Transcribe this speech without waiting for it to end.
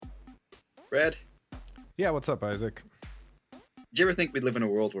Brad, Yeah, what's up, Isaac? did you ever think we'd live in a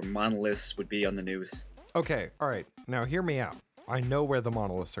world where monoliths would be on the news? Okay, all right. Now, hear me out. I know where the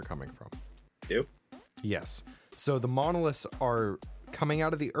monoliths are coming from. Do? Yes. So the monoliths are coming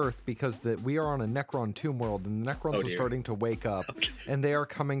out of the earth because we are on a Necron tomb world, and the Necrons are dear. starting to wake up, and they are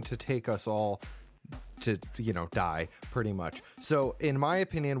coming to take us all to, die, pretty much. So, in my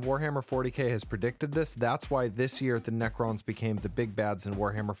opinion, Warhammer 40k has predicted this. That's why this year the Necrons became the big bads in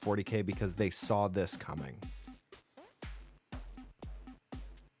Warhammer 40k, because they saw this coming.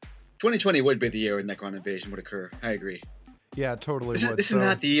 2020 would be the year a Necron invasion would occur. I agree. Yeah, totally would. This is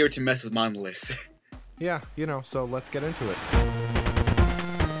not the year to mess with monoliths. Yeah, so let's get into it.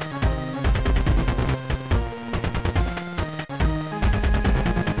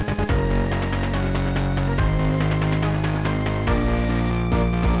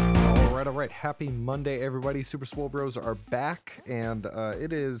 All right. Happy Monday, everybody. Super Swole Bros are back, and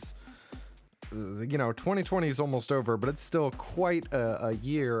it is, 2020 is almost over, but it's still quite a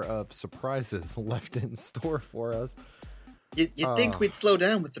year of surprises left in store for us. You'd think we'd slow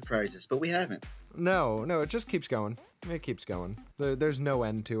down with the prizes, but we haven't. No, it just keeps going. It keeps going. There's no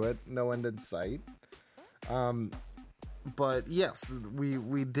end to it. No end in sight. But yes,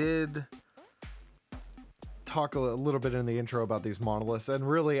 we did talk a little bit in the intro about these monoliths, and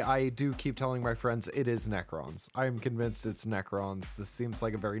really, I do keep telling my friends it is Necrons. I am convinced it's Necrons. This seems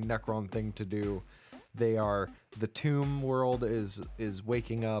like a very Necron thing to do. The tomb world is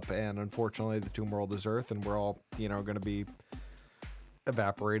waking up, and unfortunately the tomb world is Earth, and we're all, going to be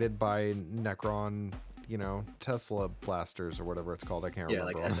evaporated by Necron, Tesla blasters or whatever it's called. I can't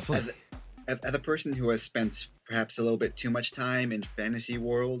remember, honestly. As a person who has spent perhaps a little bit too much time in fantasy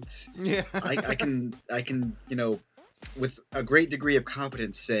worlds, yeah, I can, with a great degree of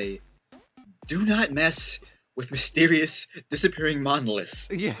competence say, do not mess with mysterious disappearing monoliths.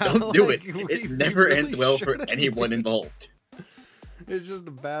 Yeah, don't do it. It never really ends well for anyone involved. It's just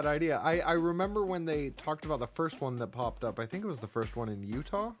a bad idea. I remember when they talked about the first one that popped up. I think it was the first one in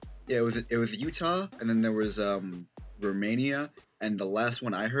Utah. Yeah, it was Utah, and then there was Romania, and the last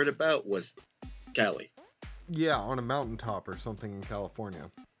one I heard about was Cali. Yeah, on a mountaintop or something in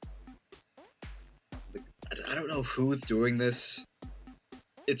California. I don't know who's doing this.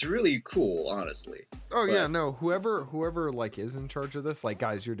 It's really cool, honestly. Oh, but yeah, no, whoever is in charge of this,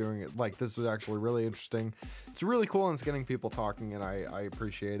 guys, you're doing it. This is actually really interesting. It's really cool, and it's getting people talking, and I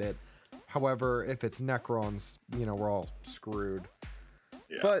appreciate it. However, if it's Necrons, we're all screwed.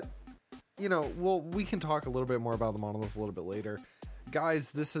 Yeah. But, we can talk a little bit more about the monoliths a little bit later.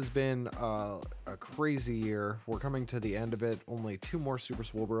 Guys, this has been a crazy year. We're coming to the end of it. Only 2 more Super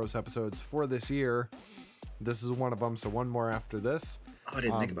Swole Bros episodes for this year. This is one of them, so 1 more after this. Oh, I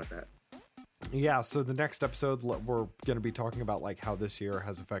didn't think about that. Yeah, so the next episode, we're going to be talking about how this year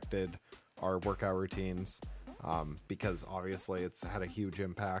has affected our workout routines, because obviously it's had a huge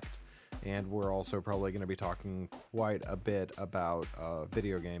impact. And we're also probably going to be talking quite a bit about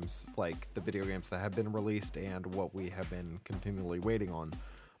video games, the video games that have been released and what we have been continually waiting on.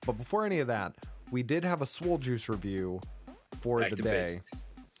 But before any of that, we did have a Swole Juice review for the day. Basics.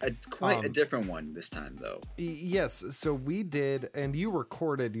 Quite a different one this time, though. Yes, so we did, and you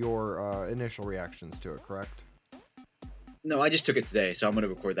recorded your initial reactions to it, correct? No, I just took it today, so I'm going to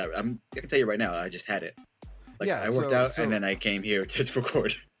record that. I can tell you right now, I just had it. I worked out, and then I came here to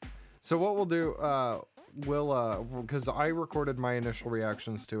record. So what we'll do, because I recorded my initial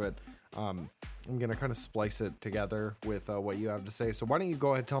reactions to it, I'm going to kind of splice it together with what you have to say. So why don't you go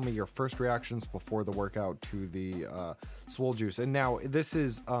ahead and tell me your first reactions before the workout to the Swole Juice. And now this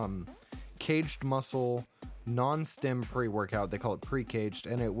is Caged Muscle non-stim pre-workout. They call it pre-caged,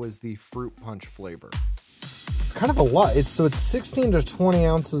 and it was the fruit punch flavor. It's kind of a lot. It's 16 to 20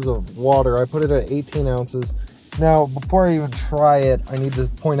 ounces of water. I put it at 18 ounces. Now, before I even try it, I need to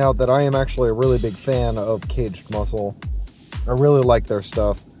point out that I am actually a really big fan of Caged Muscle. I really like their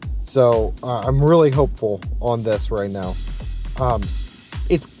stuff. So, I'm really hopeful on this right now.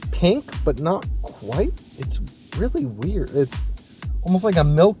 It's pink, but not quite. It's really weird. It's almost like a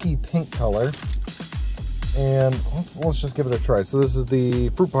milky pink color. And let's just give it a try. So this is the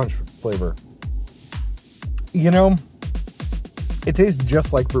fruit punch flavor. It tastes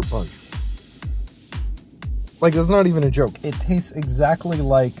just like fruit punch. It's not even a joke. It tastes exactly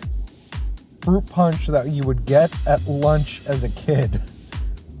like fruit punch that you would get at lunch as a kid.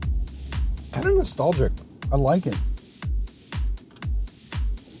 Kind of nostalgic. I like it.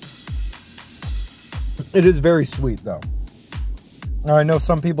 It is very sweet, though. Now, I know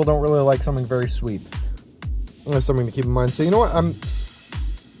some people don't really like something very sweet. That's something to keep in mind. So, you know what?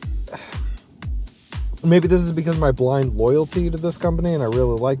 Maybe this is because of my blind loyalty to this company and I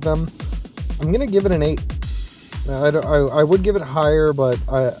really like them. I'm gonna give it an 8. I would give it higher, but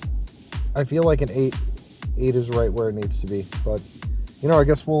I feel like an 8 is right where it needs to be. But I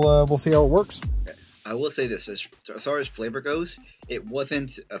guess we'll see how it works. I will say this, as far as flavor goes, it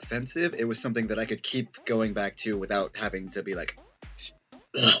wasn't offensive. It was something that I could keep going back to without having to be like,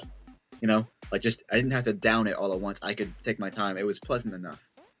 ugh, like just I didn't have to down it all at once. I could take my time. It was pleasant enough.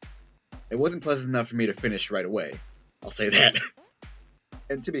 It wasn't pleasant enough for me to finish right away. I'll say that.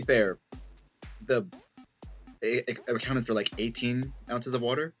 And to be fair, it accounted for like 18 ounces of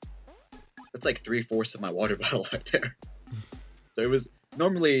water. That's like 3/4 of my water bottle right there. So it was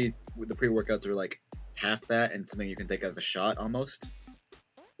normally the pre-workouts are like half that and something you can take as a shot almost.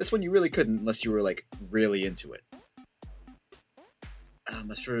 This one you really couldn't unless you were like really into it. I'm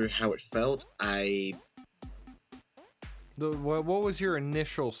not sure how it felt. What was your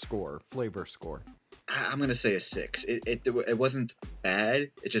initial flavor score? I'm gonna say a 6. It wasn't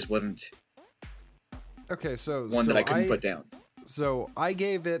bad. It just wasn't okay. So one that I couldn't put down. So I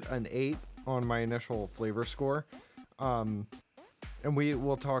gave it an 8 on my initial flavor score. And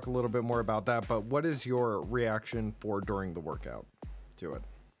we'll talk a little bit more about that, but what is your reaction for during the workout to it?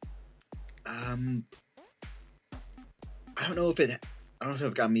 I don't know if it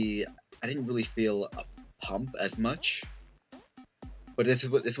got me. I didn't really feel a pump as much, but this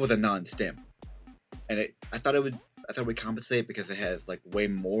was a non-stim, and I thought it would compensate because it has like way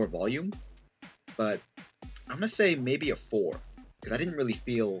more volume, but I'm gonna say maybe a 4 because I didn't really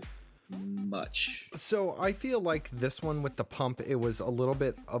feel much. So I feel like this one with the pump, it was a little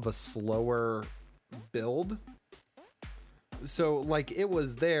bit of a slower build. So like it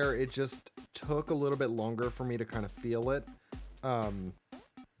was there, it just took a little bit longer for me to kind of feel it. And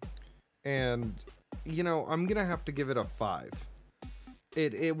I'm gonna have to give it a 5.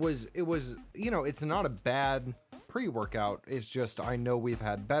 It was it's not a bad pre-workout. It's just I know we've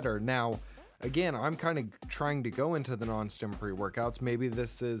had better. Now, again, I'm kind of trying to go into the non-stim pre-workouts. Maybe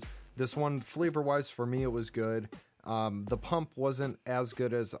this one, flavor-wise, for me, it was good. The pump wasn't as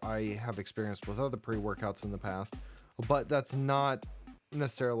good as I have experienced with other pre-workouts in the past, but that's not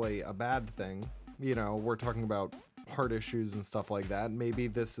necessarily a bad thing. We're talking about heart issues and stuff like that. Maybe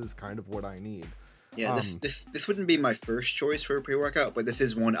this is kind of what I need. Yeah, this wouldn't be my first choice for a pre-workout, but this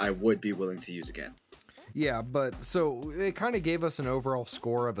is one I would be willing to use again. Yeah, but so it kind of gave us an overall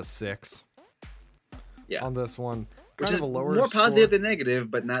score of a 6. Yeah. On this one. Which is a lower more positive than negative,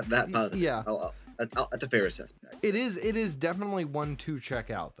 but not that positive. Yeah. That's a fair assessment. It is definitely one to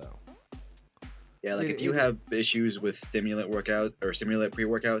check out, though. Yeah, like if you have issues with stimulant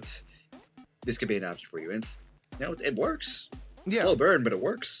pre-workouts, this could be an option for you. And it works. Yeah. Slow burn, but it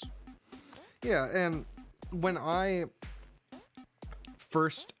works. Yeah, and when I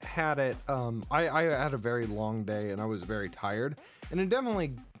first had it, I had a very long day and I was very tired, and it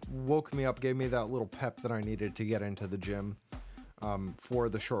definitely woke me up, gave me that little pep that I needed to get into the gym for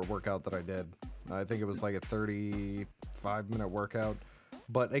the short workout that I did. I think it was like a 35-minute workout,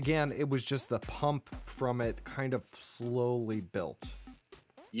 but again, it was just the pump from it kind of slowly built.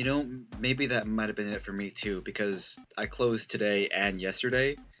 Maybe that might have been it for me too, because I closed today and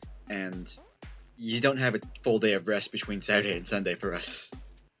yesterday, and you don't have a full day of rest between Saturday and Sunday for us.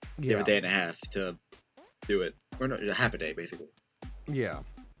 Yeah. You have a day and a half to do it, or no, half a day basically. Yeah.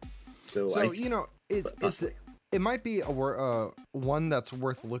 So it might be a one that's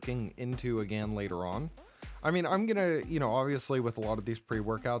worth looking into again later on. I mean, I'm gonna obviously with a lot of these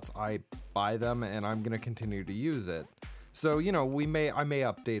pre-workouts, I buy them and I'm gonna continue to use it. So I may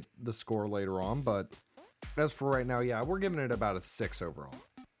update the score later on, but as for right now, yeah, we're giving it about a 6 overall.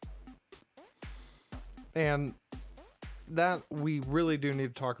 And that we really do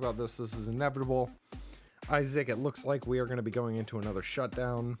need to talk about this. This is inevitable. Isaac, it looks like we are going to be going into another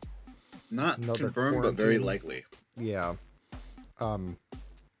shutdown. Not confirmed, but very likely. Yeah.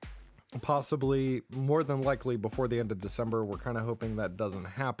 Possibly, more than likely, before the end of December. We're kind of hoping that doesn't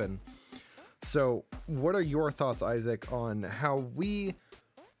happen. So, what are your thoughts, Isaac, on how we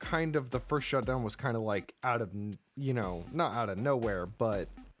the first shutdown was kind of like out of, not out of nowhere, but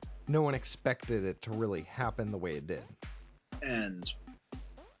no one expected it to really happen the way it did. And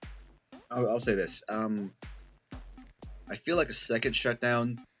I'll say this. I feel like a second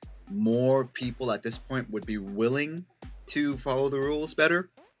shutdown, more people at this point would be willing to follow the rules better.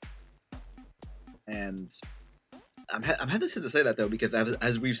 And I'm hesitant to say that, though, because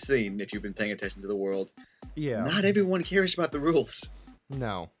as we've seen, if you've been paying attention to the world, yeah, not everyone cares about the rules.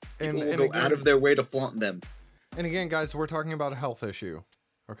 No. People will go out of their way to flaunt them. And again, guys, we're talking about a health issue,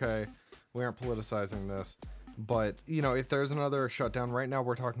 okay? We aren't politicizing this. But, if there's another shutdown, right now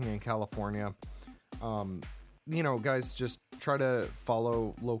we're talking in California. guys, just try to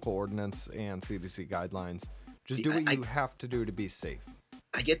follow local ordinance and CDC guidelines. Just See, do what you have to do to be safe.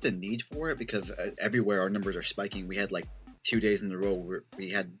 I get the need for it because everywhere our numbers are spiking. We had like 2 days in a row where we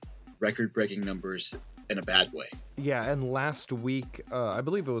had record-breaking numbers in a bad way. Yeah, and last week, I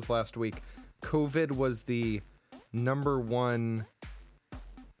believe it was last week, COVID was the number one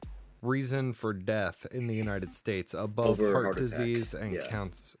reason for death in the United States, above heart disease and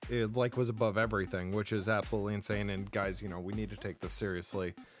cancer. It was above everything, which is absolutely insane. And guys, we need to take this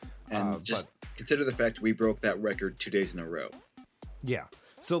seriously. And consider the fact we broke that record 2 days in a row. Yeah.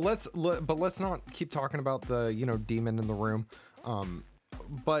 So let's not keep talking about the demon in the room.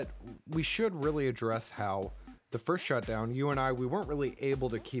 But we should really address how the first shutdown, you and I, we weren't really able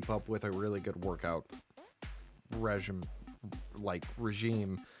to keep up with a really good workout regime.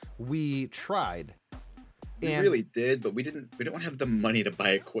 We tried. We really did, but we don't have the money to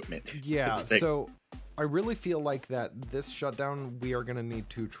buy equipment. Yeah, so I really feel like that this shutdown, we are going to need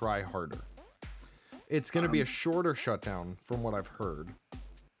to try harder. It's going to be a shorter shutdown from what I've heard,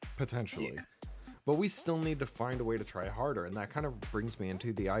 potentially. Yeah. But we still need to find a way to try harder, and that kind of brings me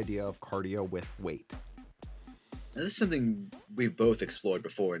into the idea of cardio with weight. Now, this is something we've both explored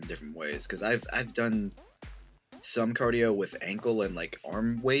before in different ways, because I've done some cardio with ankle and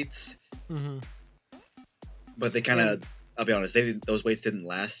arm weights, but they kind of, I'll be honest, those weights didn't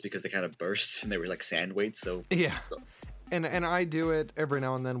last because they kind of burst and they were like sand weights. So yeah. And I do it every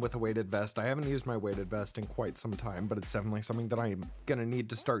now and then with a weighted vest. I haven't used my weighted vest in quite some time, but it's definitely something that I'm going to need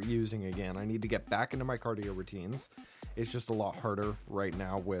to start using again. I need to get back into my cardio routines. It's just a lot harder right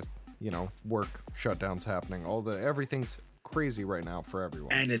now with, work shutdowns happening. Everything's crazy right now for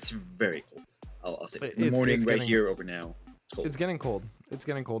everyone. And it's very cold. I'll say this. In the morning right here over now, it's cold. It's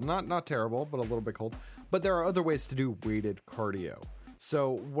getting cold. Not terrible, but a little bit cold. But there are other ways to do weighted cardio.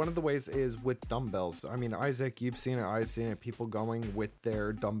 So one of the ways is with dumbbells. I mean, Isaac, you've seen it. I've seen it. People going with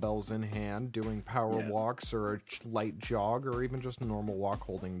their dumbbells in hand, doing power walks or a light jog or even just a normal walk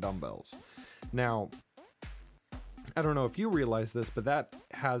holding dumbbells. Now, I don't know if you realize this, but that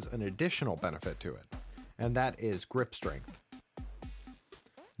has an additional benefit to it, and that is grip strength.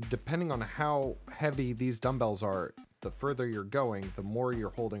 Depending on how heavy these dumbbells are, the further you're going, the more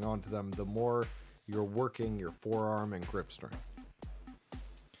you're holding on to them, the more you're working your forearm and grip strength.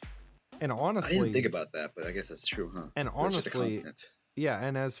 And honestly, I didn't think about that, but I guess that's true, huh? And honestly, yeah.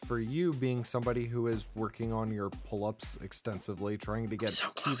 And as for you being somebody who is working on your pull-ups extensively, trying to get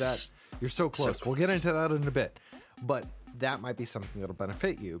to that, you're so close. We'll get into that in a bit, but that might be something that'll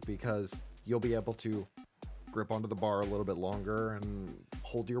benefit you because you'll be able to grip onto the bar a little bit longer and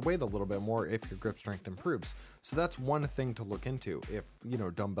hold your weight a little bit more if your grip strength improves. So that's one thing to look into if,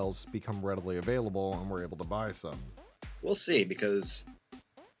 dumbbells become readily available and we're able to buy some. We'll see, because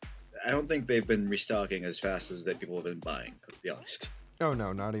I don't think they've been restocking as fast as that people have been buying, to be honest. Oh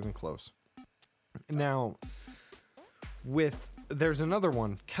no, not even close. Now, there's another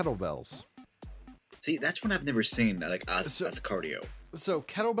one, kettlebells. See, that's one I've never seen, as cardio. So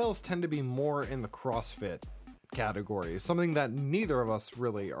kettlebells tend to be more in the CrossFit category, something that neither of us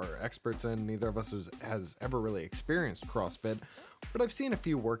really are experts in. Neither of us has ever really experienced CrossFit, but I've seen a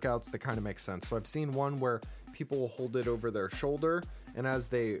few workouts that kind of make sense. So I've seen one where people will hold it over their shoulder, and as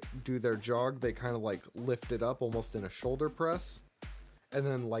they do their jog, they kind of lift it up almost in a shoulder press, and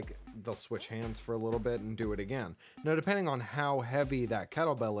then they'll switch hands for a little bit and do it again. Now, depending on how heavy that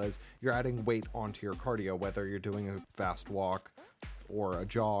kettlebell is, you're adding weight onto your cardio, whether you're doing a fast walk or a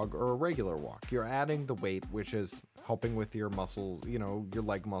jog or a regular walk. You're adding the weight, which is helping with your muscles, your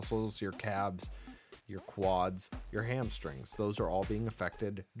leg muscles, your calves, your quads, your hamstrings. Those are all being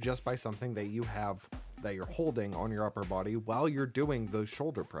affected just by something that you have that you're holding on your upper body while you're doing those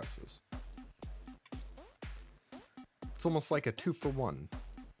shoulder presses. It's almost like a 2-for-1.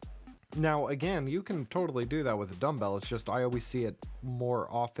 Now, again, you can totally do that with a dumbbell. It's just I always see it more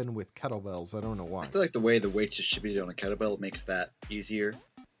often with kettlebells. I don't know why. I feel like the way the weight's distributed on a kettlebell makes that easier.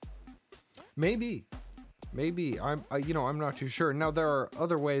 Maybe. I'm not too sure. Now, there are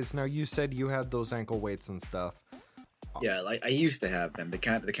other ways. Now, you said you had those ankle weights and stuff. Yeah, I used to have them. They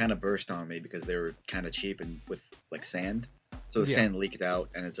kind of burst on me because they were kind of cheap and with sand. So the sand leaked out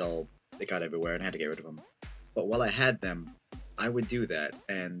and they got everywhere and I had to get rid of them. But while I had them, I would do that,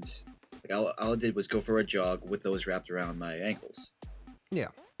 and all I did was go for a jog with those wrapped around my ankles. Yeah.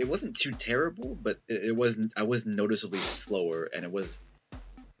 It wasn't too terrible, but it wasn't. I was noticeably slower, and it was.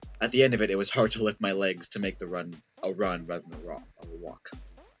 At the end of it, it was hard to lift my legs to make the run a run rather than a walk.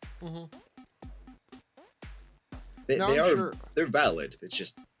 Mm-hmm. They're valid. It's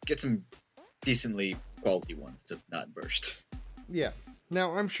just get some decently quality ones to not burst. Yeah.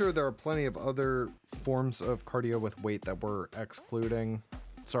 Now, I'm sure there are plenty of other forms of cardio with weight that we're excluding.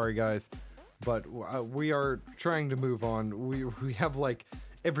 Sorry, guys. But we are trying to move on. We have, like,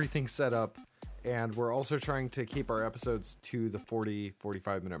 everything set up. And we're also trying to keep our episodes to the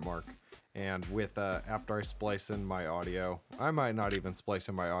 45 minute mark. And with after I splice in my audio, I might not even splice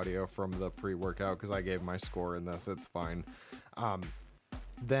in my audio from the pre-workout because I gave my score in this. It's fine.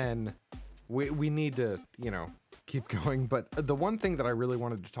 Then we need to, keep going. But the one thing that I really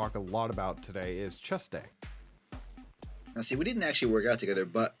wanted to talk a lot about today is chest day. Now, see, we didn't actually work out together,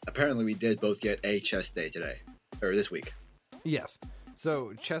 but apparently we did both get a chest day today, or this week. Yes.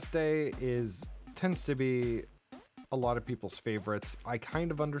 So chest day tends to be a lot of people's favorites. I kind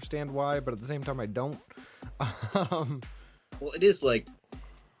of understand why, but at the same time, I don't. Well, it is like,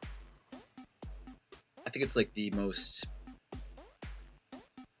 I think it's like the most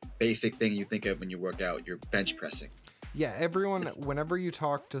basic thing you think of when you work out. You're bench pressing. Yeah, everyone, whenever you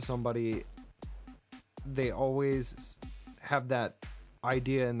talk to somebody, they always have that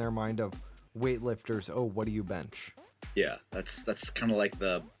idea in their mind of weightlifters. Oh, what do you bench? Yeah, that's kind of like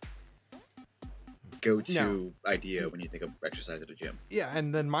the go-to idea when you think of exercise at a gym. Yeah,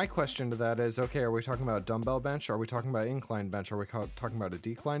 and then my question to that is, okay, are we talking about dumbbell bench? Are we talking about incline bench? Are we talking about a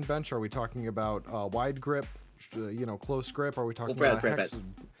decline bench? Are we talking about wide grip, close grip? Are we talking about hex?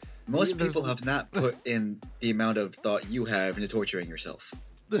 Most people have not put in the amount of thought you have into torturing yourself.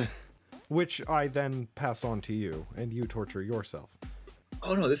 Which I then pass on to you, and you torture yourself.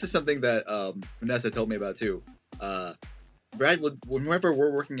 Oh no, this is something that Vanessa told me about too. Brad would, whenever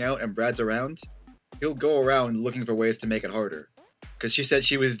we're working out and Brad's around, he'll go around looking for ways to make it harder. Because she said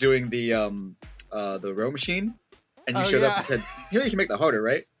she was doing the row machine, and you showed up and said, "You know you can make that harder,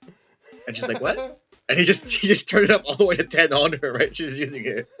 right?" And she's like, "What?" And he just turned it up all the way to 10 on her, right? She's using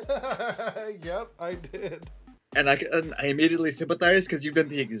it. Yep, I did. And I immediately sympathize because you've done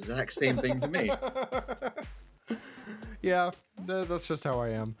the exact same thing to me. Yeah, that's just how I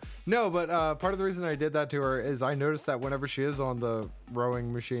am. No, but part of the reason I did that to her is I noticed that whenever she is on the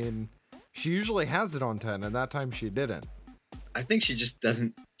rowing machine, she usually has it on 10, and that time she didn't. I think she just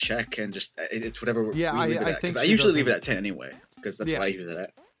doesn't check and just, it's whatever yeah, we leave it at. I usually leave it at 10 anyway, because that's what I use it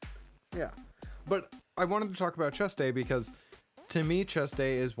at. Yeah, but I wanted to talk about chest day because to me, chest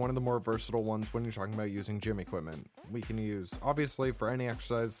day is one of the more versatile ones when you're talking about using gym equipment. We can use, obviously, for any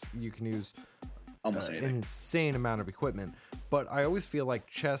exercise, you can use almost an insane amount of equipment. But I always feel like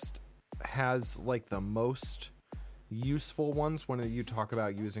chest has like the most useful ones when you talk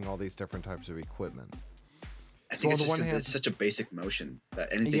about using all these different types of equipment. I think it's such a basic motion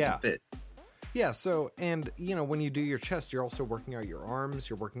that anything can fit. Yeah, so, and, when you do your chest, you're also working out your arms,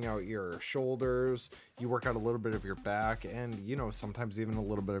 you're working out your shoulders, you work out a little bit of your back, and, sometimes even a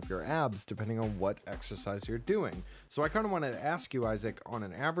little bit of your abs, depending on what exercise you're doing. So I kind of wanted to ask you, Isaac, on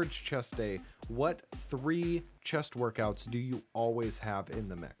an average chest day, what 3 chest workouts do you always have in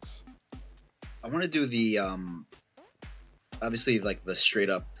the mix? I want to do the, obviously, like, the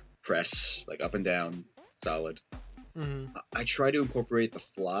straight-up press, like, up and down, solid. Mm-hmm. I try to incorporate the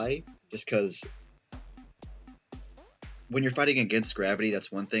fly, just because when you're fighting against gravity,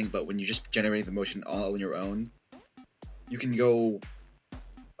 that's one thing, but when you just generate the motion all on your own, you can go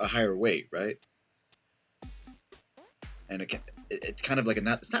a higher weight, right? And it's kind of like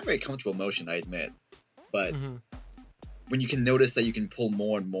it's not very comfortable motion, I admit, but when you can notice that you can pull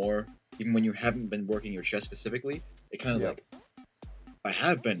more and more, even when you haven't been working your chest specifically, it kind of like, I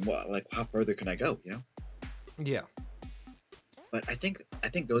have been, how further can I go, Yeah. But I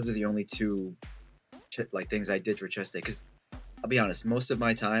think those are the only 2 things I did for chest day, because I'll be honest, most of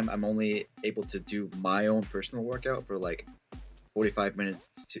my time I'm only able to do my own personal workout for 45 minutes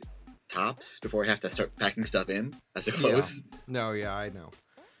to tops before I have to start packing stuff in as a close. Yeah. No, yeah, I know.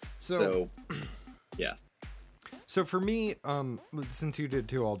 So yeah. So for me, since you did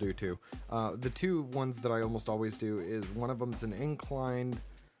 2, I'll do 2. The 2 ones that I almost always do is one of them's an inclined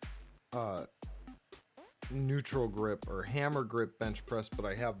neutral grip or hammer grip bench press, but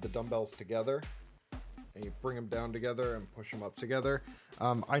I have the dumbbells together and you bring them down together and push them up together.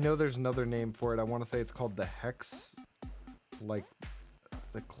 I know there's another name for it. I want to say it's called the hex, like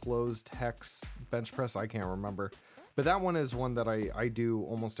the closed hex bench press. I can't remember, but that one is one that I do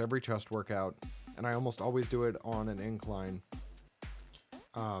almost every chest workout, and I almost always do it on an incline.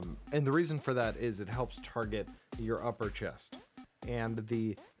 And the reason for that is it helps target your upper chest and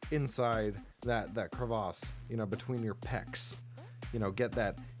the inside that crevasse, between your pecs,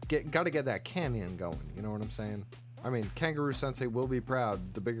 gotta get that canyon going. You know what I'm saying? I mean, Kangaroo Sensei will be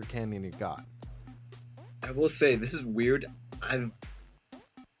proud the bigger canyon you got. I will say, this is weird.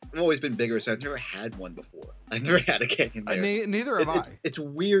 always been bigger, so I've never had one before. I've never had a canyon there. Neither have I. It's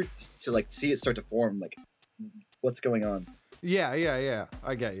weird to like see it start to form. Like, what's going on? Yeah.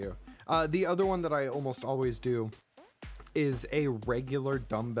 I get you. The other one that I almost always do is a regular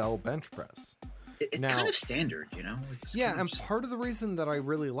dumbbell bench press. It's kind of standard, you know? Part of the reason that I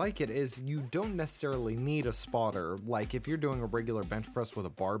really like it is you don't necessarily need a spotter. Like, if you're doing a regular bench press with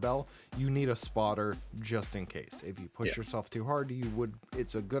a barbell, you need a spotter just in case. If you push yourself too hard,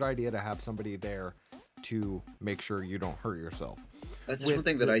 it's a good idea to have somebody there to make sure you don't hurt yourself. That's one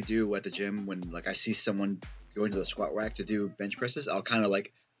thing that I do at the gym when, like, I see someone going to the squat rack to do bench presses. I'll kind of,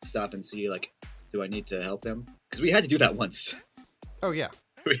 like, stop and see, like, do I need to help them? Because we had to do that once. Oh, yeah.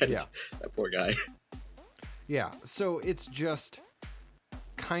 That poor guy. Yeah, so it's just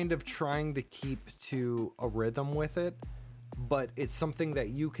kind of trying to keep to a rhythm with it, but it's something that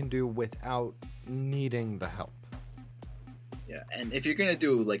you can do without needing the help. Yeah, and if you're going to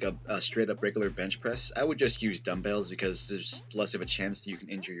do like a straight up regular bench press, I would just use dumbbells because there's less of a chance that you can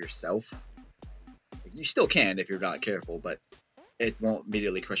injure yourself. You still can if you're not careful, but it won't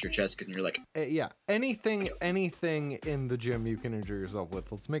immediately crush your chest because you're like... anything in the gym you can injure yourself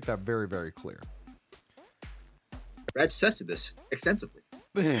with. Let's make that very, very clear. Brad's tested this extensively.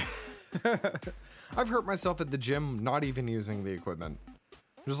 I've hurt myself at the gym not even using the equipment.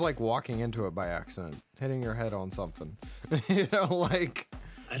 Just like walking into it by accident, hitting your head on something. You know, like...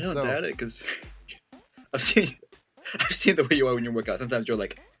 I don't doubt it because I've seen the way you are when you work out. Sometimes you're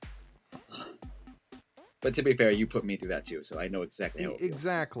like... But to be fair, you put me through that too, so I know exactly how it feels.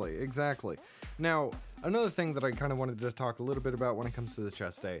 Exactly. Now, another thing that I kind of wanted to talk a little bit about when it comes to the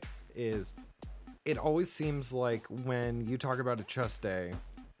chest day is it always seems like when you talk about a chest day,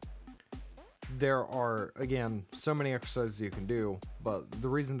 there are, again, so many exercises you can do, but the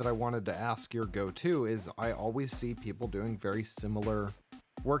reason that I wanted to ask your go-to is I always see people doing very similar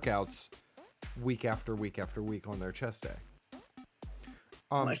workouts week after week after week on their chest day.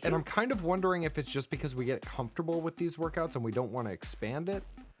 And I'm kind of wondering if it's just because we get comfortable with these workouts and we don't want to expand it,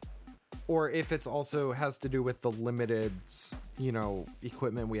 or if it's also has to do with the limited,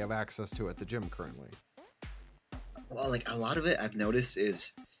 equipment we have access to at the gym currently. Well, like a lot of it I've noticed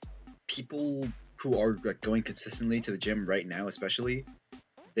is people who are like going consistently to the gym right now, especially,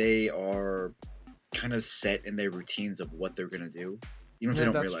 they are kind of set in their routines of what they're gonna do, even if they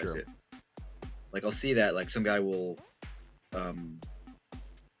don't realize it. Like I'll see that like some guy will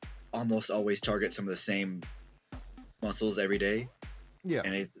almost always target some of the same muscles every day. Yeah.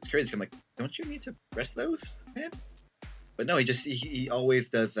 And it's crazy. I'm like, don't you need to rest those, man? But no, he always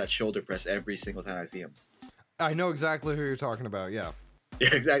does that shoulder press every single time I see him. I know exactly who you're talking about. Yeah. Yeah,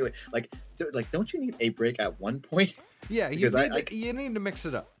 exactly. Like, don't you need a break at one point? Yeah, you need to mix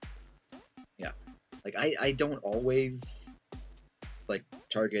it up. Yeah. Like, I don't always like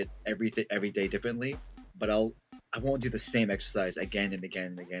target everything every day differently, but I won't do the same exercise again and again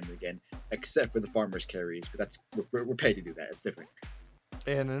and again and again, except for the farmer's carries. But that's we're paid to do that. It's different.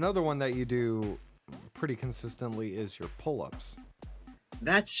 And another one that you do pretty consistently is your pull-ups.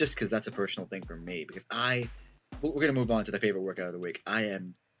 That's just because that's a personal thing for me. Because we're gonna move on to the favorite workout of the week. I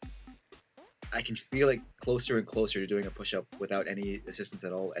can feel it closer and closer to doing a push-up without any assistance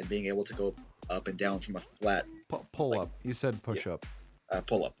at all, and being able to go up and down from a flat pull-up. You said push-up.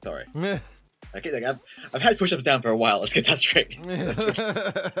 Pull-up. Sorry. Okay, like I've had push-ups down for a while. Let's get that straight.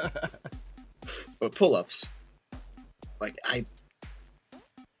 But pull-ups, like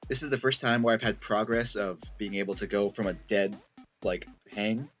this is the first time where I've had progress of being able to go from a dead like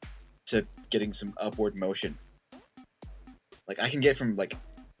hang to getting some upward motion. Like I can get from like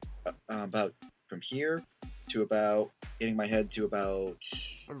about from here to about getting my head to about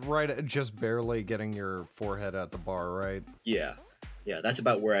right, just barely getting your forehead at the bar, right? Yeah, that's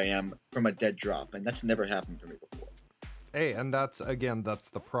about where I am from a dead drop, and that's never happened for me before. Hey, and that's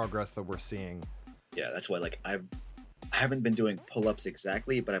the progress that we're seeing. Yeah, that's why like I haven't been doing pull-ups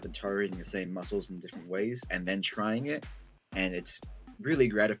exactly, but I've been targeting the same muscles in different ways and then trying it, and it's really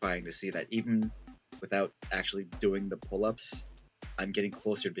gratifying to see that even without actually doing the pull-ups, I'm getting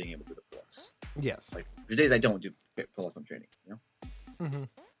closer to being able to do the pull-ups. Yes. Like the days I don't do pull-ups, I'm training, you know? Mm-hmm.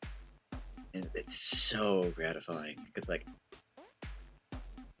 And it's so gratifying because like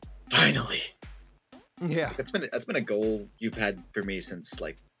finally. Yeah. Like, that's been a goal you've had for me since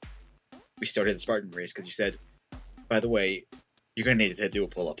like we started the Spartan race, because you said, by the way, you're gonna need to do a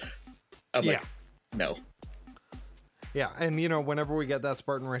pull-up. I'm like, no. Yeah, and whenever we get that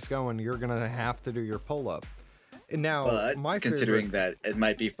Spartan race going, you're gonna have to do your pull-up. And now, but considering that it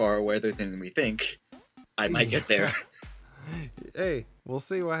might be far away than we think, I might get there. Hey, we'll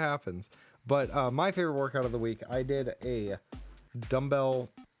see what happens. But my favorite workout of the week, I did a dumbbell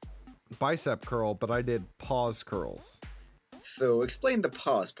bicep curl, but I did pause curls. So explain the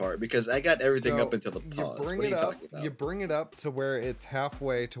pause part, because I got everything So up until the pause. You bring What are it you up. talking about? You bring it up to where it's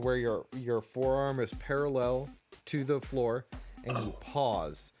halfway to where your forearm is parallel to the floor, and you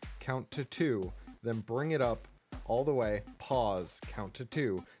pause, count to 2, then bring it up all the way, pause, count to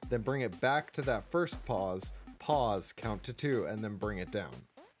 2, then bring it back to that first pause, count to 2, and then bring it down.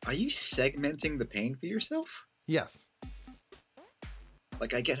 Are you segmenting the pain for yourself? Yes.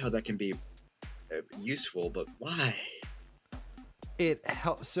 Like, I get how that can be useful, but why? It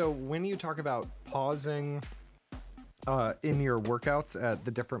helps. So when you talk about pausing in your workouts at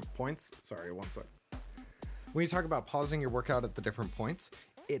the different points, sorry, one sec. When you talk about pausing your workout at the different points,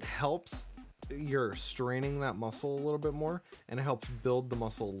 it helps you're straining that muscle a little bit more, and it helps build the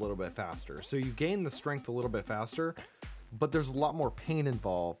muscle a little bit faster. So you gain the strength a little bit faster, but there's a lot more pain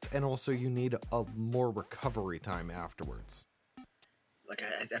involved, and also you need a more recovery time afterwards. Like,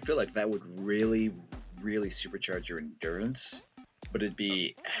 I feel like that would really, really supercharge your endurance, but it'd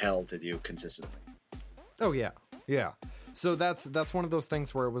be hell to do consistently. Oh yeah, yeah. So that's one of those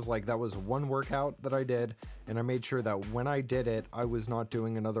things where it was like that was one workout that I did, and I made sure that when I did it, I was not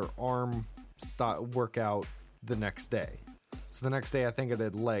doing another arm workout the next day. So the next day I think I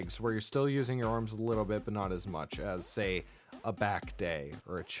did legs, where you're still using your arms a little bit, but not as much as, say, a back day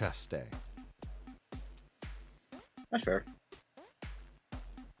or a chest day. That's fair.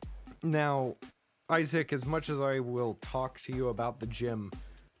 Now, Isaac, as much as I will talk to you about the gym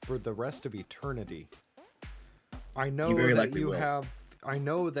for the rest of eternity, I know very that likely you will. have. I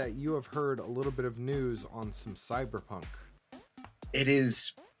know that you have heard a little bit of news on some cyberpunk. It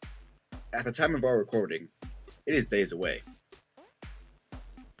is, at the time of our recording, it is days away.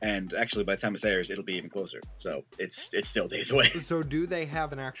 And actually, by the time it airs, it'll be even closer. So it's still days away. So do they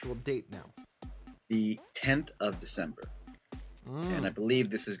have an actual date now? The 10th of December. And I believe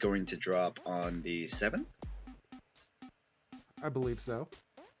this is going to drop on the 7th. I believe so.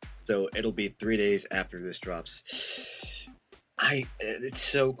 So it'll be 3 days after this drops. It's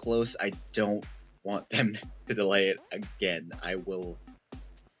so close. I don't want them to delay it again. I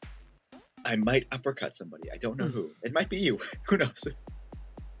might uppercut somebody. I don't know who. It might be you. Who knows?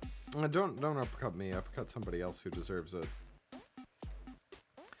 Don't uppercut me. Uppercut somebody else who deserves it.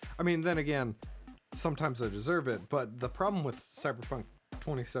 I mean, then again, sometimes I deserve it, but the problem with Cyberpunk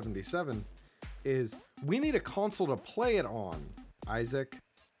 2077 is we need a console to play it on, Isaac.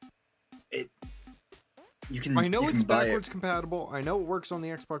 I know it's backwards compatible. I know it works on the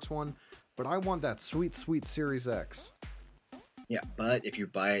Xbox One, but I want that sweet, sweet Series X. Yeah, but if you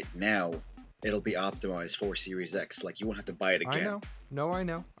buy it now, it'll be optimized for Series X. Like, you won't have to buy it again. I know. No, I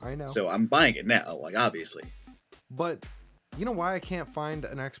know. So I'm buying it now, like, obviously. But you know why I can't find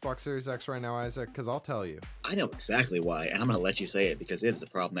an Xbox Series X right now, Isaac? Because I'll tell you. I know exactly why, and I'm going to let you say it because it is a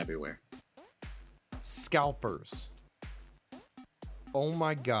problem everywhere. Scalpers. Oh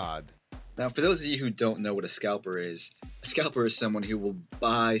my god. Now, for those of you who don't know what a scalper is someone who will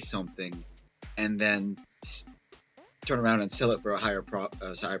buy something and then turn around and sell it for a higher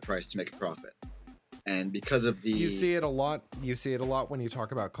price to make a profit. And because of the... You see it a lot when you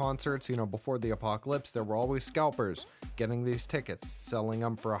talk about concerts. You know, before the apocalypse, there were always scalpers getting these tickets, selling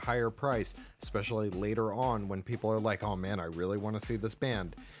them for a higher price, especially later on when people are like, oh man, I really want to see this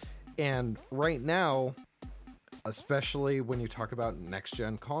band. And right now, especially when you talk about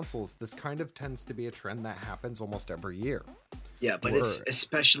next-gen consoles, this kind of tends to be a trend that happens almost every year. Yeah, but it's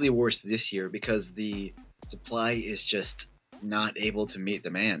especially worse this year because the supply is just not able to meet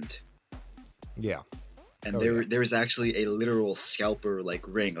demand. Yeah. And there is actually a literal scalper like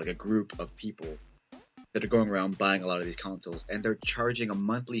ring, like a group of people that are going around buying a lot of these consoles, and they're charging a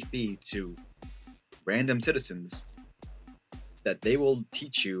monthly fee to random citizens that they will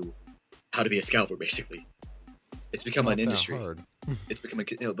teach you how to be a scalper, basically. It's become an industry. Hard. It's become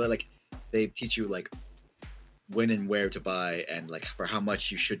but like they teach you like when and where to buy and like for how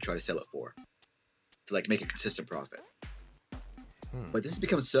much you should try to sell it for to like make a consistent profit. But this has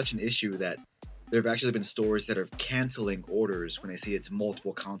become such an issue that there have actually been stores that are canceling orders when they see it's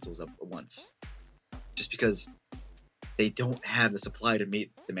multiple consoles up at once, just because they don't have the supply to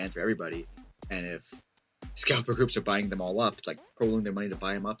meet demand for everybody. And if scalper groups are buying them all up, like pooling their money to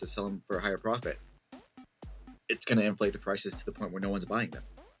buy them up to sell them for a higher profit, it's going to inflate the prices to the point where no one's buying them.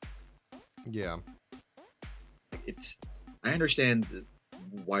 Yeah. I understand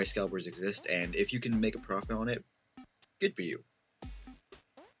why scalpers exist, and if you can make a profit on it, good for you.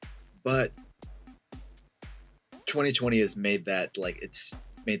 But 2020 has made that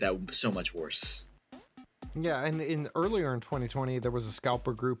so much worse. Yeah, and earlier in 2020, there was a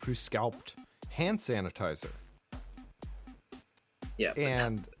scalper group who scalped hand sanitizer. Yeah,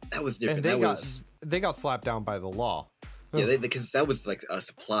 and That was different. And That they got slapped down by the law. yeah, because that was like a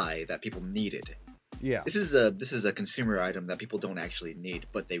supply that people needed. Yeah. This is a consumer item that people don't actually need,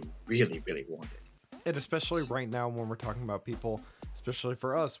 but they really, really want it. And especially right now when we're talking about people, especially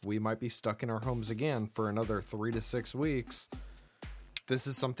for us, we might be stuck in our homes again for another 3 to 6 weeks. This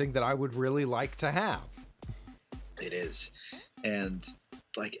is something that I would really like to have. It is. And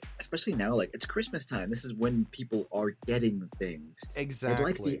like, especially now, like, it's Christmas time. This is when people are getting things. Exactly.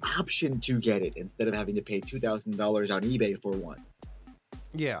 I'd like the option to get it instead of having to pay $2,000 on eBay for one.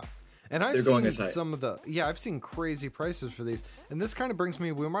 Yeah. And I've seen crazy prices for these. And this kind of brings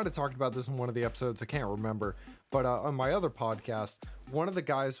me, we might have talked about this in one of the episodes, I can't remember. But on my other podcast, one of the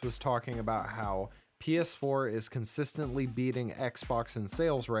guys was talking about how PS4 is consistently beating Xbox in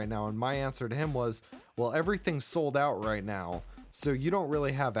sales right now. And my answer to him was, well, everything's sold out right now, so you don't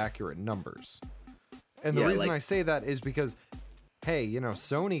really have accurate numbers. And the reason I say that is because, hey, you know,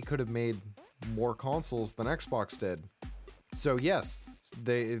 Sony could have made more consoles than Xbox did. So yes,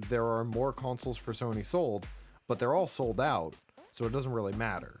 there are more consoles for Sony sold, but they're all sold out, so it doesn't really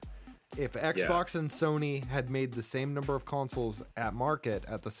matter. If Xbox and Sony had made the same number of consoles at market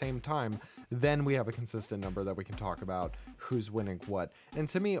at the same time, then we have a consistent number that we can talk about who's winning what. And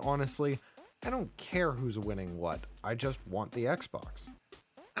to me, honestly, I don't care who's winning what. I just want the Xbox.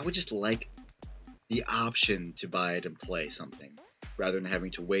 I would just like the option to buy it and play something, rather than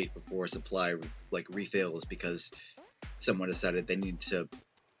having to wait before a supply like refills because someone decided they need to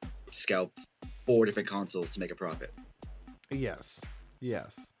scalp 4 different consoles to make a profit. Yes.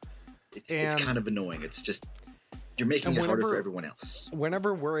 It's kind of annoying. It's just, you're making it harder for everyone else.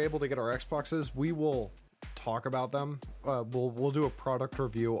 Whenever we're able to get our Xboxes, we will talk about them. We'll do a product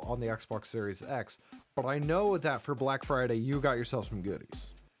review on the Xbox Series X. But I know that for Black Friday, you got yourself some goodies.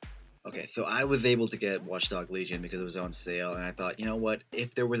 Okay, so I was able to get Watch Dogs Legion because it was on sale, and I thought, you know what?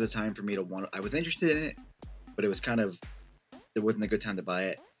 If there was a time for me to want, I was interested in it, but it was there wasn't a good time to buy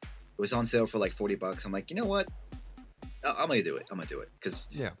it. It was on sale for like $40. I'm like, you know what? I'm gonna do it. Because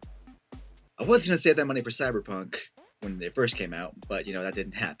I was gonna save that money for Cyberpunk when it first came out, but you know that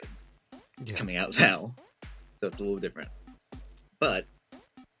didn't happen. It's coming out now, so it's a little different. But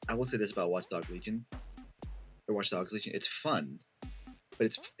I will say this about Watch Dogs Legion. It's fun,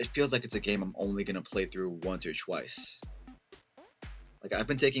 but it feels like it's a game I'm only gonna play through once or twice. Like, I've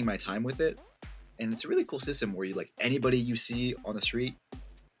been taking my time with it, and it's a really cool system where you, like, anybody you see on the street,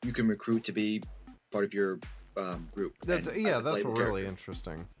 you can recruit to be part of your group. That's really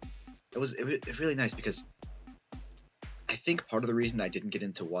interesting. It was really nice because I think part of the reason I didn't get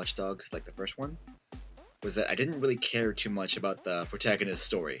into Watch Dogs, like the first one, was that I didn't really care too much about the protagonist's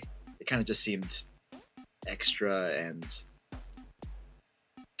story. It kind of just seemed extra and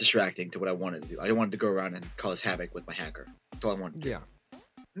distracting to what I wanted to do. I wanted to go around and cause havoc with my hacker. That's all I wanted to do. Yeah.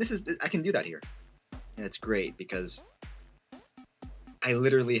 And I can do that here. And it's great because I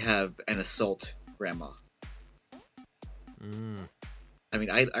literally have an assault grandma. I mean,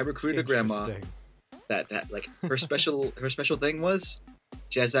 I recruited a grandma that like her special thing was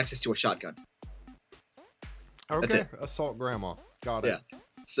she has access to a shotgun. Okay, assault grandma. Got it. Yeah.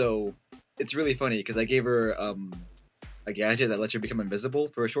 So it's really funny because I gave her a gadget that lets her become invisible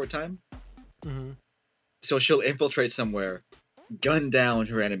for a short time. Mm-hmm. So she'll infiltrate somewhere, gun down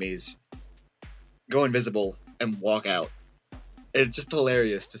her enemies, go invisible, and walk out. And it's just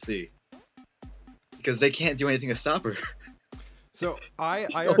hilarious to see because they can't do anything to stop her. So She's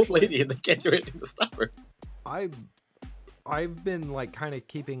the old lady, and they can't do anything to stop her. I've been like kind of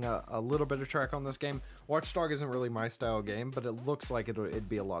keeping a little bit of track on this game. Watch Dogs isn't really my style game, but it looks like it'd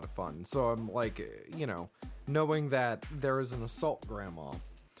be a lot of fun. So I'm like, you know, knowing that there is an assault grandma.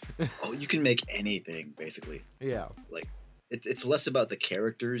 Oh, you can make anything basically. Yeah. Like it's less about the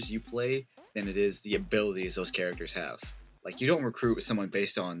characters you play than it is the abilities those characters have. Like, you don't recruit someone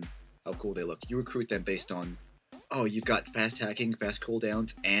based on how cool they look. You recruit them based on, oh, you've got fast hacking, fast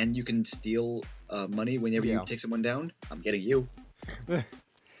cooldowns, and you can steal money whenever you take someone down. I'm getting you.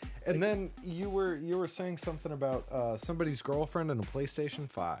 And then you were saying something about somebody's girlfriend and a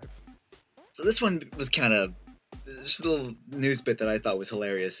PlayStation 5. So this one was kind of just a little news bit that I thought was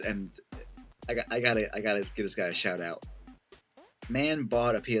hilarious, and I gotta give this guy a shout out. Man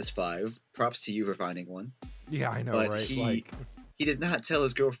bought a PS5. Props to you for finding one. Yeah, I know, but right? He did not tell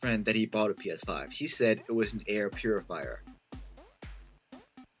his girlfriend that he bought a PS5. He said it was an air purifier.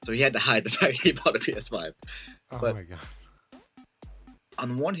 So he had to hide the fact that he bought a PS5. Oh but my god.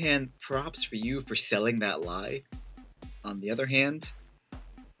 On one hand, props for you for selling that lie. On the other hand,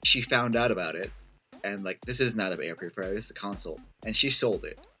 she found out about it. And, like, this is not an air purifier, this is a console. And she sold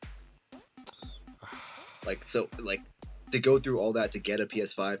it. Like, so, like, to go through all that to get a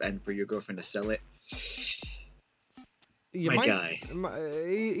PS5 and for your girlfriend to sell it. Guy.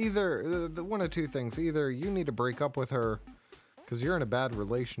 Either the one of two things. Either you need to break up with her because you're in a bad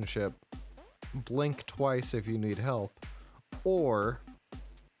relationship. Blink twice if you need help. Or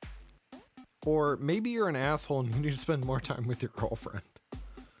maybe you're an asshole and you need to spend more time with your girlfriend.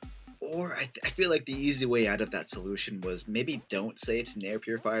 Or I feel like the easy way out of that solution was maybe don't say it's an air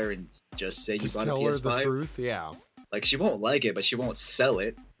purifier and just say you bought a PS5. Tell her the truth, yeah. Like, she won't like it, but she won't sell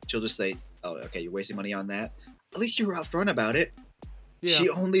it. She'll just say, oh, okay, you're wasting money on that. At least you were upfront about it. Yeah. She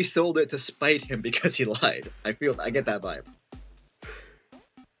only sold it to spite him because he lied. I get that vibe.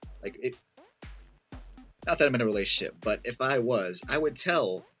 Like, not that I'm in a relationship, but if I was, I would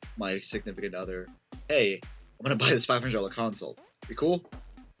tell my significant other, hey, I'm gonna buy this $500 console. Be cool?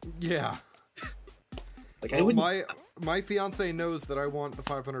 Yeah. Like, my fiance knows that I want the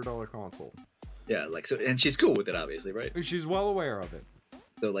 $500 console. Yeah, like, so, and she's cool with it, obviously, right? She's well aware of it.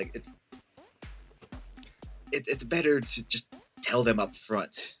 So, like, it's better to just tell them up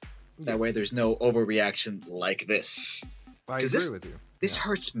front. That way there's no overreaction like this. I agree with you. This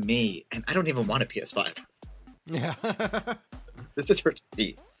hurts me, and I don't even want a PS5. Yeah. This just hurts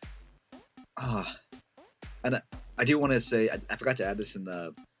me. And I do want to say, I forgot to add this in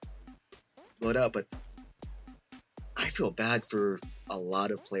the loadout, but I feel bad for a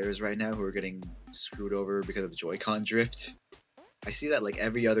lot of players right now who are getting screwed over because of Joy-Con drift. I see that like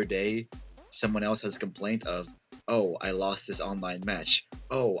every other day, someone else has a complaint of, oh, I lost this online match.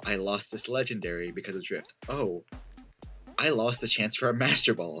 Oh, I lost this legendary because of drift. Oh, I lost the chance for a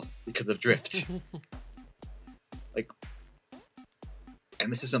Master Ball because of drift. Like,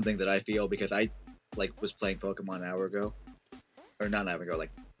 and this is something that I feel because I was playing Pokemon an hour ago, or not an hour ago,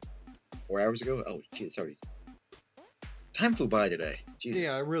 like 4 hours ago. Oh, geez, sorry. Time flew by today. Jesus.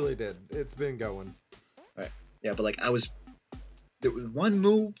 Yeah, it really did. It's been going. Right. Yeah, but like there was one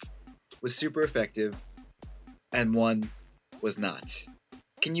move was super effective, and one was not.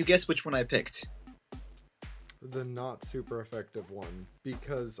 Can you guess which one I picked? The not super effective one,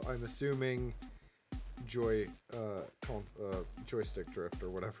 because I'm assuming joystick drift or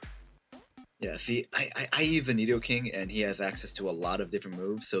whatever. Yeah, see, I use the Nidoking, and he has access to a lot of different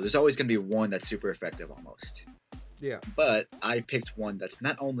moves, so there's always going to be one that's super effective almost. Yeah. But I picked one that's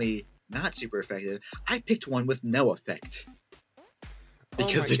not only not super effective, I picked one with no effect.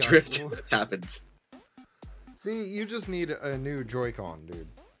 Because the drift happened. See, you just need a new Joy-Con, dude.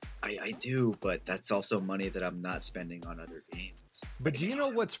 I do, but that's also money that I'm not spending on other games. But do you know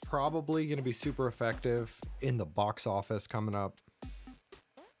what's probably going to be super effective in the box office coming up?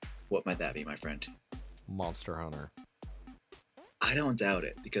 What might that be, my friend? Monster Hunter. I don't doubt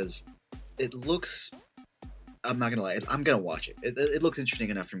it, because it looks... I'm not gonna lie, I'm gonna watch it. It looks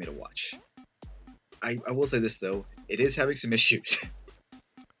interesting enough for me to watch. I will say this, though. It is having some issues.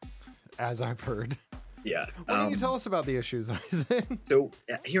 As I've heard. Yeah. Why don't you tell us about the issues, Isaac? So,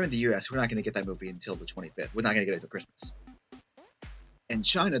 here in the US, we're not going to get that movie until the 25th. We're not going to get it until Christmas. In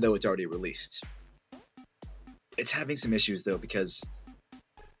China, though, it's already released. It's having some issues, though, because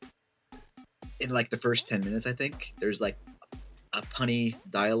in, like, the first 10 minutes, I think, there's, like, a punny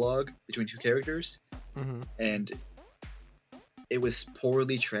dialogue between two characters. Mm-hmm. And it was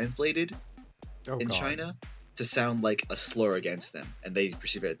poorly translated in China to sound like a slur against them, and they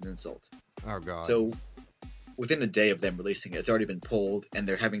perceive it as an insult. Oh, God. So, within a day of them releasing it, it's already been pulled, and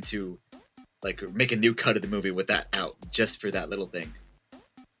they're having to, like, make a new cut of the movie with that out, just for that little thing.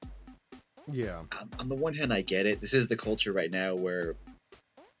 Yeah. On the one hand, I get it. This is the culture right now where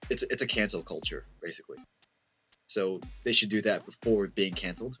it's a cancel culture, basically. So, they should do that before being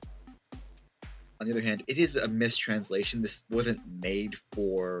canceled. On the other hand, it is a mistranslation. This wasn't made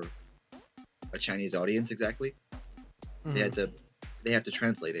for a Chinese audience, exactly. Mm-hmm. They have to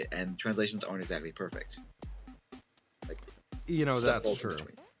translate it, and translations aren't exactly perfect. Like, that's true.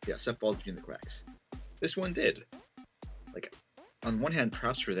 Stuff falls between the cracks. This one did. Like, on one hand,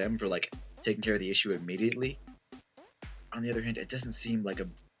 props for them for, like, taking care of the issue immediately. On the other hand, it doesn't seem like a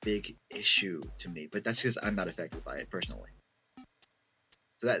big issue to me, but that's because I'm not affected by it, personally.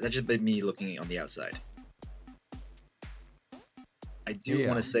 So that just been me looking on the outside. I do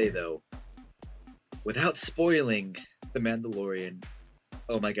want to say, though, without spoiling The Mandalorian,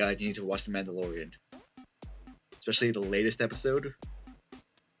 oh my god, you need to watch The Mandalorian. Especially the latest episode.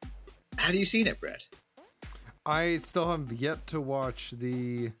 Have you seen it, Brett? I still have yet to watch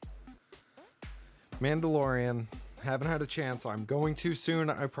The Mandalorian. Haven't had a chance. I'm going to soon.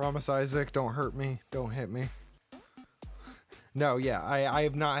 I promise, Isaac. Don't hurt me. Don't hit me. No, yeah, I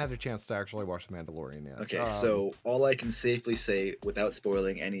have not had a chance to actually watch The Mandalorian yet. Okay, so all I can safely say, without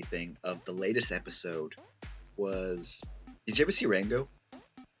spoiling anything, of the latest episode was Did you ever see Rango?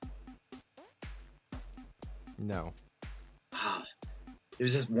 No. Ah,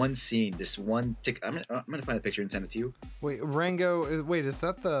 there's this one scene, this one I'm gonna find a picture and send it to you. Wait, Rango. Wait, is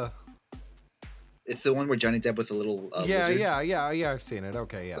that the? It's the one where Johnny Depp with the little Yeah, lizard. yeah. I've seen it.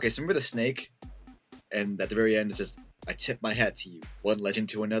 Okay, yeah. Okay, so remember the snake? And at the very end, it's just, I tip my hat to you, one legend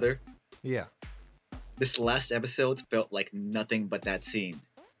to another. Yeah. This last episode felt like nothing but that scene.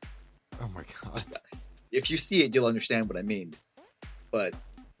 Oh my god. Just, if you see it, you'll understand what I mean. But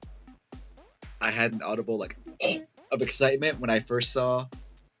I had an audible like of excitement when I first saw.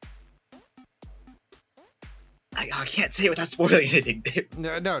 I can't say it without spoiling anything, Dave.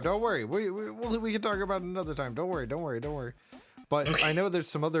 No, don't worry. We can talk about it another time. Don't worry. But Okay. I know there's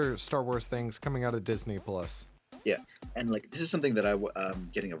some other Star Wars things coming out of Disney Plus. Yeah, and like this is something that I'm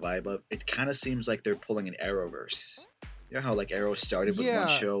getting a vibe of. It kind of seems like they're pulling an Arrowverse. You know how like Arrow started with Yeah. one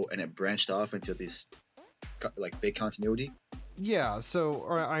show and it branched off into these like big continuity. Yeah, so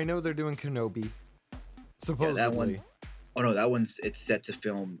I know they're doing Kenobi. Supposedly. Oh no, that one's it's set to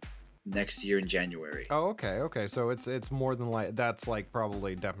film next year in January. Oh, okay. So it's more than like that's like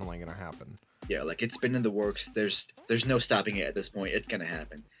probably definitely gonna happen. Yeah, like it's been in the works. There's no stopping it at this point. It's gonna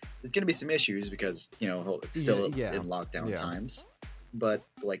happen. There's gonna be some issues because it's still Yeah. in lockdown Yeah. times. But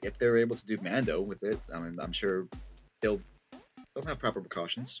like if they're able to do Mando with it, I mean, I'm sure they'll have proper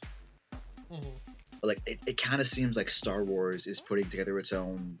precautions. Mm-hmm. But like it kind of seems like Star Wars is putting together its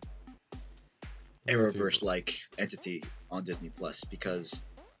own Arrowverse like entity on Disney Plus because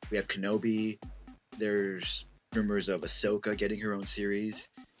we have Kenobi. There's rumors of Ahsoka getting her own series,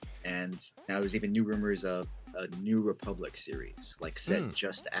 and now there's even new rumors of a New Republic series, like set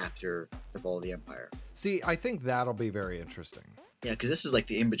just after the fall of the Empire. See, I think that'll be very interesting. Yeah, because this is like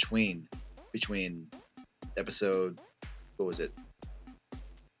the in between episode, what was it,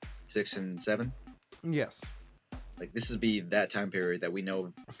 6 and 7? Yes. Like this would be that time period that we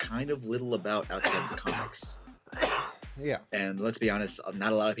know kind of little about outside of the comics. Yeah. And let's be honest,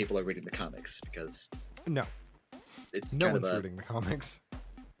 not a lot of people are reading the comics because No. it's No kind one's of reading the comics. I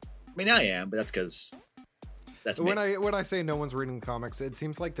mean, I am, but that's because that's me. When I say no one's reading the comics, it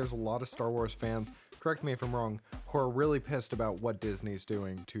seems like there's a lot of Star Wars fans, correct me if I'm wrong, who are really pissed about what Disney's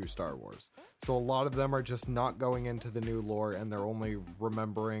doing to Star Wars. So a lot of them are just not going into the new lore and they're only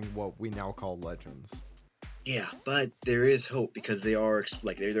remembering what we now call legends. Yeah, but there is hope because they are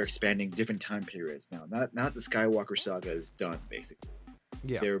they're expanding different time periods now. Not the Skywalker saga is done basically.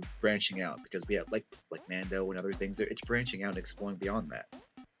 Yeah. They're branching out because we have like Mando and other things. It's branching out and exploring beyond that.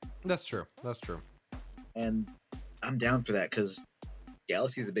 That's true. And I'm down for that because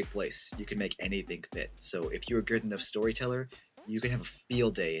Galaxy is a big place. You can make anything fit. So if you're a good enough storyteller, you can have a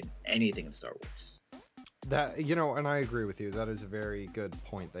field day in anything in Star Wars. That and I agree with you. That is a very good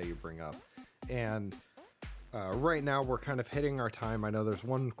point that you bring up. And right now we're kind of hitting our time. I know there's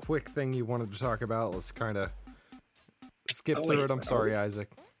one quick thing you wanted to talk about. Let's kind of skip through it. I'm sorry, Isaac.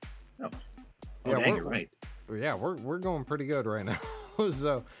 Oh, Yeah, dang, you're right. Yeah, we're going pretty good right now.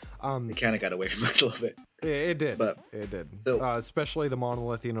 So It kind of got away from us a little bit. it did. But- It did. so- Especially the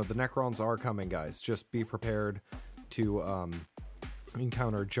monolith. The Necrons are coming, guys. Just be prepared to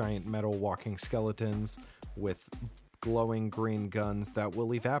encounter giant metal walking skeletons with glowing green guns that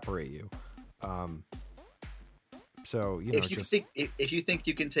will evaporate you. So If you think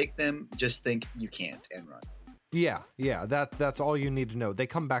you can take them, just think you can't and run. yeah. That's all you need to know. They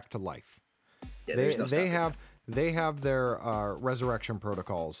come back to life. Yeah, there's no stopping them. They have their resurrection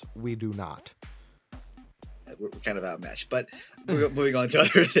protocols. We do not. We're kind of outmatched, but we're moving on to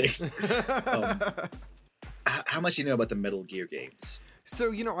other things. How much do you know about the Metal Gear games?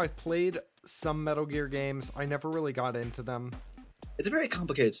 So I've played some Metal Gear games. I never really got into them. It's a very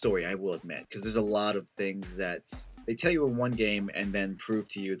complicated story, I will admit, because there's a lot of things that they tell you in one game and then prove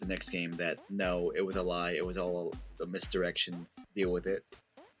to you the next game that no, it was a lie, it was all a misdirection, deal with it.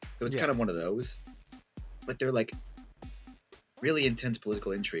 So it's Yeah. kind of one of those. But they're like really intense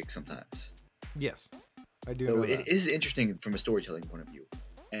political intrigue sometimes. Yes, I do So know it that. is interesting from a storytelling point of view.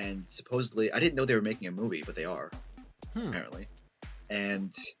 And supposedly, I didn't know they were making a movie, but they are, apparently.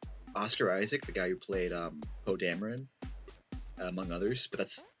 And Oscar Isaac, the guy who played Poe Dameron, among others, but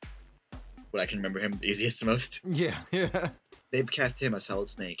that's what I can remember him the easiest most. Yeah. They've cast him as Solid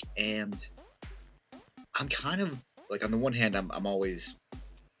Snake, and I'm kind of like, on the one hand, I'm always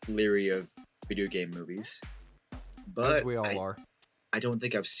leery of video game movies, but As we all are. I don't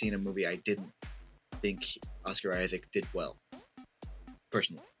think I've seen a movie I didn't think Oscar Isaac did well,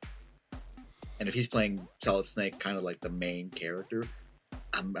 personally. And if he's playing Solid Snake, kind of like the main character,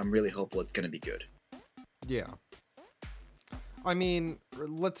 I'm really hopeful it's going to be good. Yeah. I mean,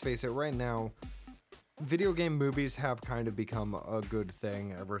 let's face it, right now, video game movies have kind of become a good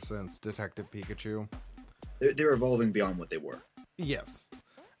thing ever since Detective Pikachu. They're evolving beyond what they were. Yes.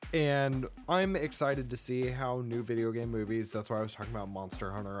 And I'm excited to see how new video game movies, that's why I was talking about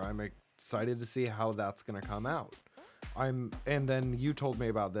Monster Hunter, I'm excited to see how that's going to come out. And then you told me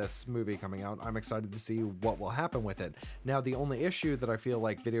about this movie coming out. I'm excited to see what will happen with it. Now, the only issue that I feel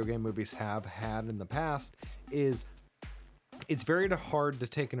like video game movies have had in the past is it's very hard to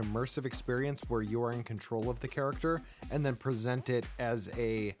take an immersive experience where you're in control of the character and then present it as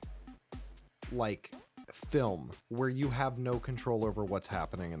a, like, film where you have no control over what's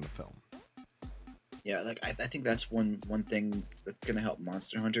happening in the film. Yeah, like I think that's one thing that's gonna help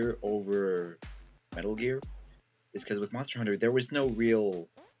Monster Hunter over Metal Gear, is because with Monster Hunter there was no real,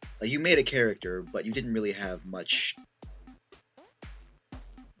 like, you made a character but you didn't really have much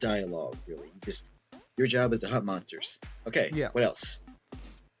dialogue really. Your job is to hunt monsters. Okay, yeah. What else?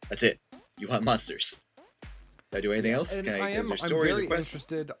 That's it. You hunt monsters. Did I do anything else? And I'm very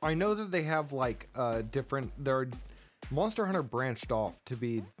interested. I know that they have like Monster Hunter branched off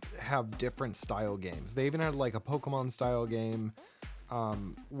to have different style games. They even had like a Pokemon style game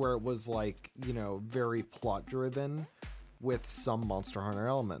where it was like, you know, very plot driven with some Monster Hunter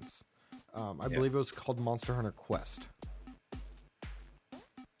elements. I believe it was called Monster Hunter Quest.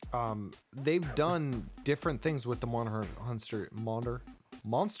 They've done different things with the Monster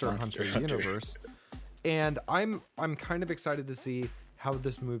Hunter universe. And I'm kind of excited to see how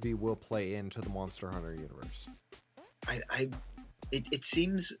this movie will play into the Monster Hunter universe. It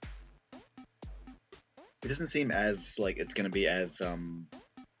seems, it doesn't seem as like it's gonna be as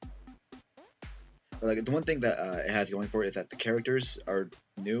like, the one thing that it has going for it is that the characters are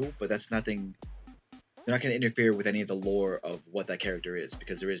new, but that's nothing. They're not gonna interfere with any of the lore of what that character is,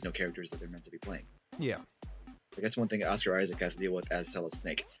 because there is no characters that they're meant to be playing. Yeah. Like, that's one thing Oscar Isaac has to deal with as Solid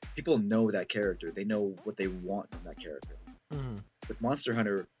Snake. People know that character. They know what they want from that character. Mm-hmm. With Monster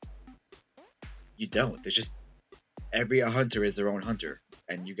Hunter, you don't. There's just, every hunter is their own hunter,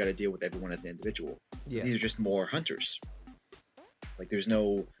 and you got to deal with everyone as an individual. Yes. These are just more hunters. Like, there's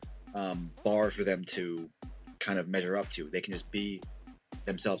no bar for them to kind of measure up to. They can just be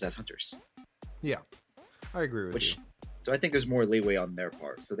themselves as hunters. Yeah, I agree with you. So I think there's more leeway on their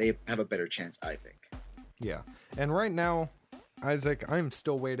part. So they have a better chance, I think. Yeah, and right now, Isaac, I'm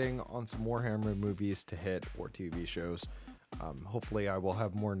still waiting on some Warhammer movies to hit, or TV shows. Hopefully I will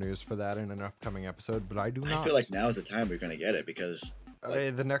have more news for that in an upcoming episode, but I do not. I feel like now is the time we're going to get it, because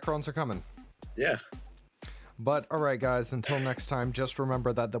the Necrons are coming. Yeah. But, alright guys, until next time, just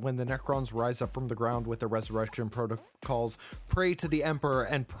remember that when the Necrons rise up from the ground with the resurrection protocols, pray to the Emperor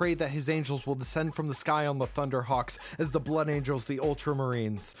and pray that his angels will descend from the sky on the Thunderhawks as the Blood Angels, the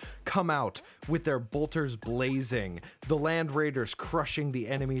Ultramarines, come out with their bolters blazing, the Land Raiders crushing the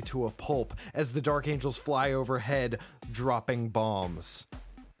enemy to a pulp as the Dark Angels fly overhead, dropping bombs.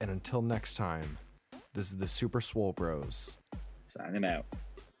 And until next time, this is the Super Swole Bros. Signing out.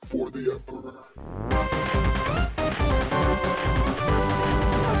 For the Emperor.